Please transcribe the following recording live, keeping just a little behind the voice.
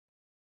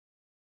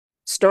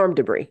storm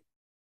debris.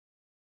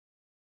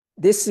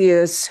 This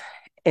is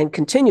and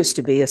continues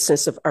to be a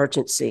sense of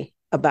urgency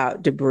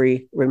about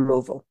debris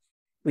removal.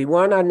 We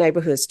want our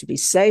neighborhoods to be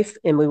safe,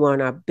 and we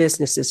want our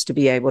businesses to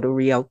be able to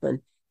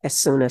reopen as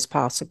soon as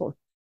possible.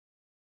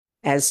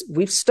 As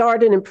we've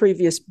started in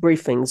previous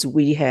briefings,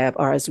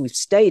 as we've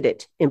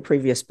stated in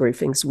previous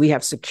briefings, we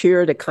have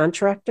secured a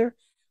contractor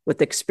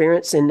with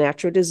experience in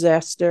natural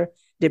disaster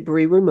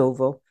debris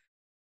removal.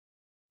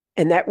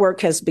 And that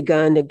work has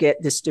begun to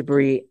get this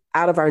debris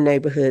out of our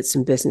neighborhoods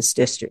and business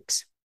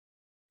districts.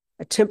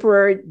 A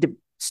temporary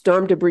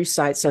storm debris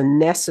sites are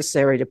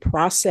necessary to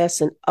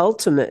process and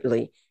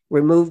ultimately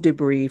remove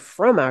debris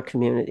from our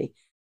community.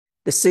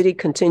 The city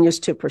continues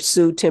to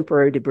pursue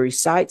temporary debris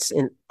sites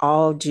in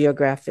all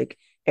geographic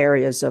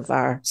areas of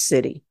our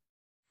city.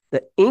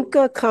 The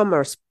Inca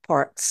Commerce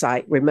Park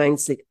site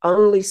remains the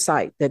only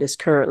site that is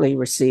currently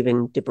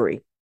receiving debris.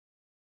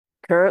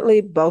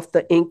 Currently, both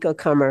the Inca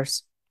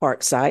Commerce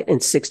Park site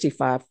and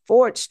 65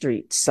 Ford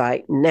Street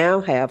site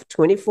now have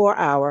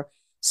 24-hour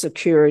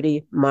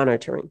security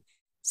monitoring,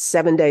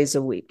 7 days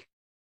a week.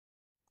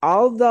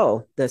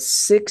 Although the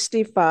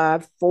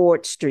 65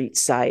 Ford Street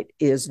site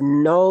is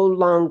no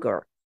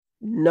longer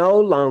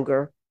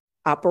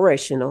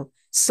operational,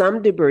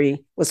 some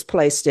debris was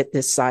placed at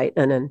this site,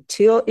 and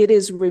until it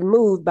is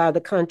removed by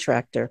the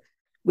contractor,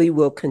 we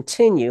will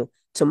continue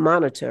to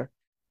monitor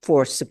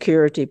for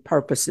security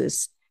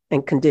purposes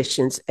and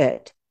conditions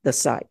at the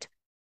site.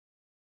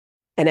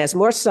 And as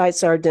more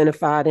sites are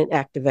identified and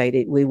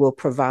activated, we will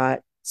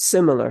provide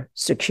similar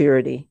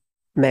security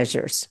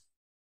measures.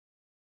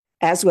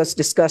 As was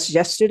discussed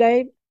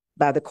yesterday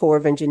by the Corps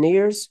of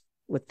Engineers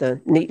with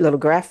the neat little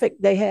graphic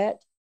they had,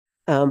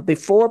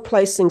 before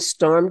placing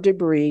storm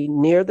debris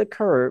near the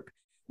curb,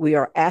 we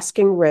are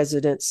asking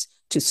residents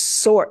to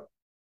sort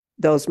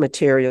those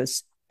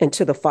materials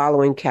into the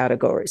following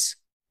categories: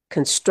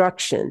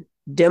 construction,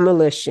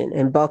 demolition,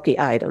 and bulky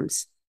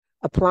items,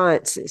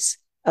 appliances,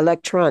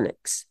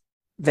 electronics,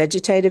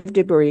 vegetative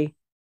debris,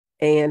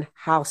 and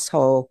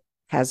household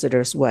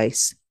hazardous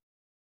waste.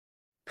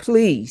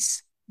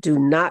 Please do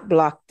not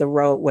block the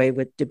roadway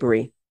with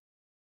debris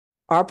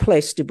or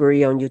place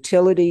debris on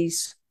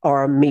utilities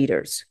or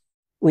meters.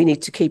 We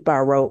need to keep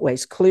our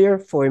roadways clear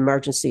for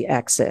emergency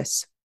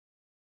access.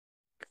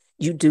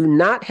 You do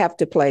not have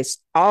to place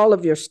all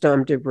of your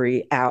storm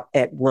debris out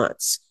at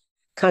once.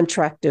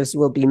 Contractors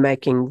will be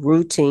making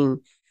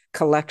routine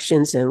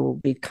collections and will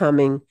be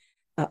coming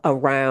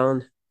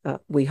around,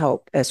 we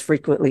hope, as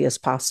frequently as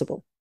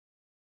possible.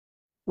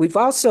 We've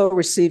also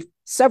received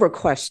several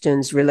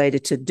questions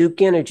related to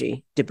Duke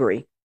Energy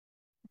debris.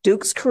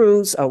 Duke's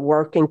crews are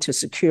working to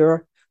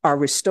secure or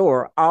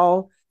restore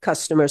all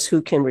customers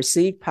who can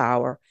receive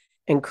power,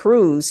 and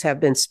crews have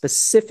been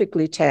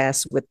specifically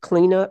tasked with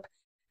cleanup,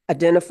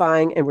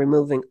 identifying and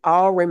removing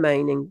all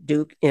remaining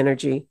Duke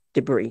Energy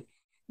debris.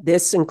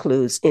 This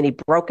includes any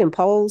broken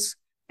poles,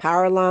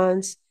 power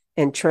lines,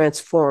 and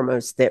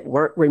transformers that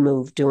weren't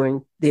removed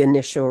during the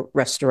initial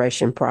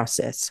restoration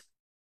process.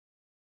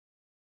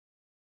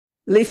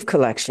 Leaf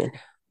collection.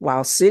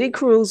 While city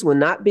crews will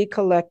not be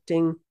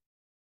collecting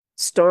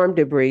storm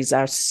debris,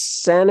 our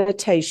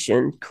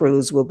sanitation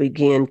crews will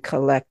begin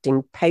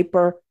collecting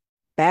paper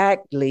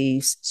bagged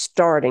leaves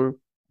starting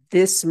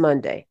this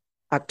Monday,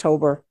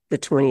 October the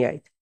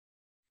 28th.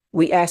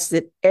 We ask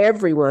that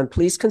everyone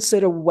please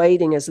consider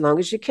waiting as long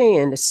as you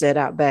can to set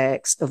out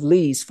bags of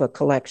leaves for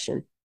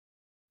collection.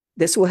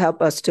 This will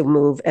help us to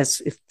move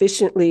as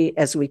efficiently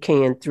as we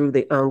can through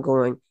the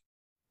ongoing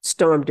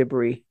storm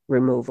debris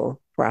removal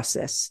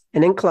process.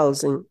 And in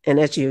closing, and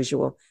as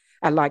usual,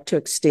 I'd like to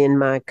extend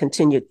my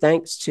continued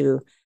thanks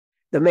to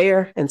the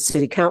mayor and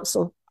city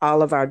council,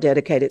 all of our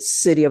dedicated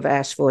City of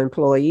Asheville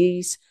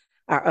employees,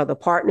 our other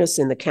partners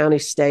in the county,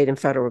 state, and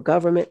federal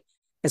government,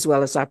 as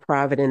well as our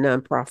private and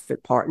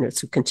nonprofit partners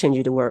who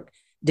continue to work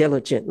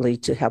diligently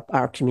to help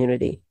our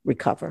community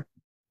recover.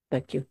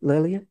 Thank you.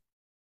 Lillian?